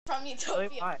from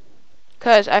Utopia.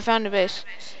 Cause I found a base.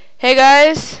 Hey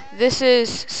guys, this is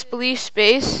Spleefe's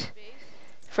base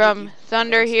from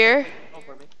Thunder here.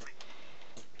 Teleport me.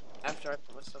 After I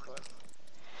put my stuff away.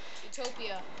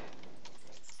 Utopia.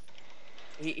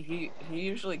 He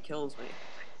usually kills me,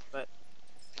 but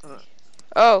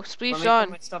Oh, let Spleefe's me put on.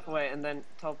 my stuff away and then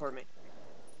teleport me.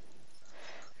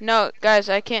 No, guys,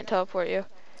 I can't teleport you.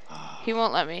 He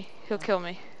won't let me. He'll kill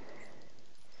me.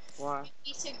 Why?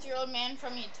 56-year-old man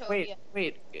from Utopia.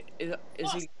 Wait.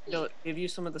 Is he gonna give you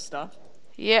some of the stuff?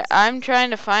 Yeah, I'm trying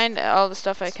to find all the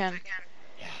stuff I can.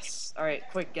 Yes. All right,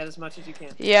 quick, get as much as you can.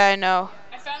 Yeah, I know.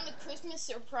 I found the Christmas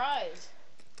surprise.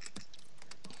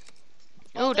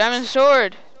 Ooh, diamond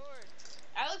sword.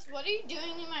 Alex, what are you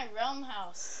doing in my realm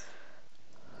house?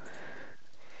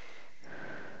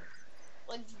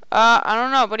 Like, I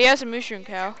don't know, but he has a mushroom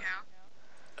cow.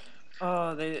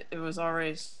 Oh, it was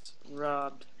already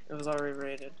robbed. It was already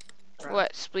raided. Robbed.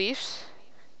 What, Spleefe's?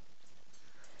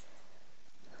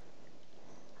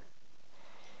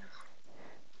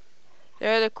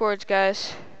 There are the cords,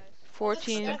 guys.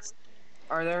 14.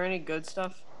 Are there any good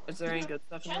stuff? Is there any good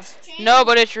stuff in there? No,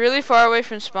 but it's really far away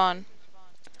from spawn.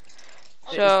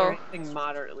 Is So, there anything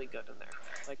moderately good in there?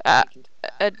 Like we can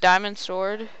a diamond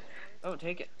sword. Oh,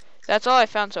 take it. That's all I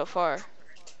found so far.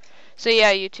 So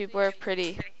yeah, YouTube, we're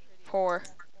pretty poor.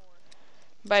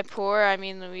 By poor, I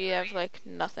mean we have like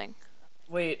nothing.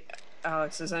 Wait,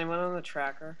 Alex, is anyone on the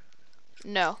tracker?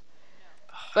 No.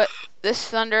 But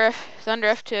this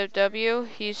ThunderFTW,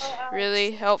 he's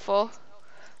really helpful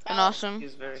and awesome.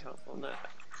 He's very helpful. No,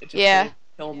 it just Yeah.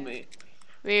 killed me.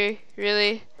 We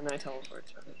really, And I teleport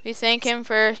to him. we thank him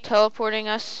for teleporting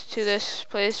us to this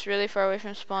place really far away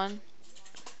from spawn.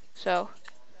 So,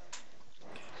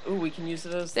 Ooh, we can use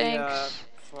it as thanks,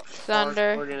 the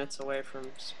Thunder. coordinates away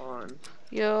from spawn.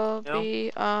 You'll No?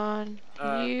 be on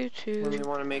When we YouTube.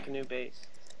 want to make a new base.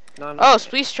 Oh,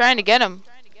 Spleefe's trying to get him.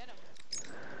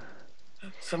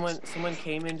 Someone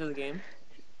came into the game.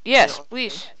 Yes,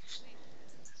 Spleef.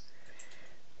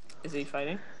 Is he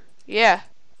fighting? Yeah.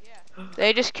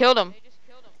 They just killed him.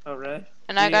 Oh, really?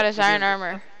 And I got his does he iron have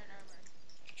armor.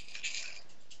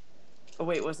 Oh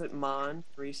wait, was it Mon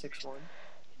 361?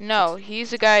 No,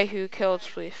 he's the guy who killed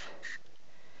Spleef.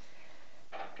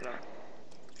 No.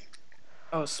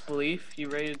 Oh, Spleef? You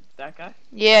raided that guy?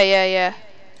 Yeah.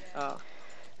 Oh.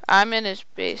 I'm in his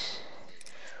base,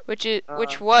 which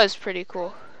was pretty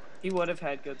cool. He would have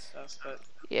had good stuff, but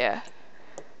Yeah.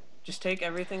 just take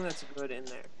everything that's good in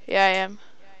there. Yeah, I am.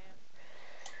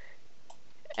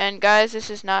 And guys, this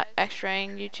is not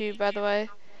X-raying YouTube, by the way.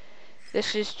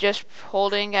 This is just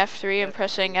holding F3 and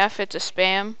pressing F. It's a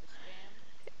spam.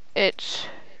 It's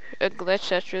a glitch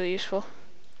that's really useful.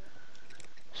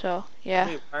 So, yeah.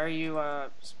 Wait, why are you,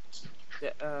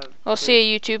 We'll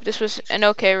see you, YouTube. This was an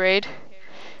okay raid.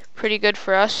 Pretty good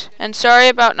for us. And sorry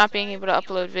about not being able to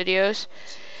upload videos.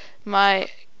 My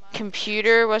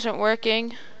computer wasn't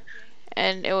working,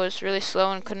 and it was really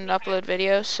slow and couldn't upload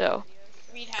videos, so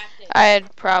I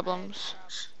had problems.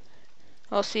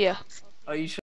 We'll see ya. Oh, you should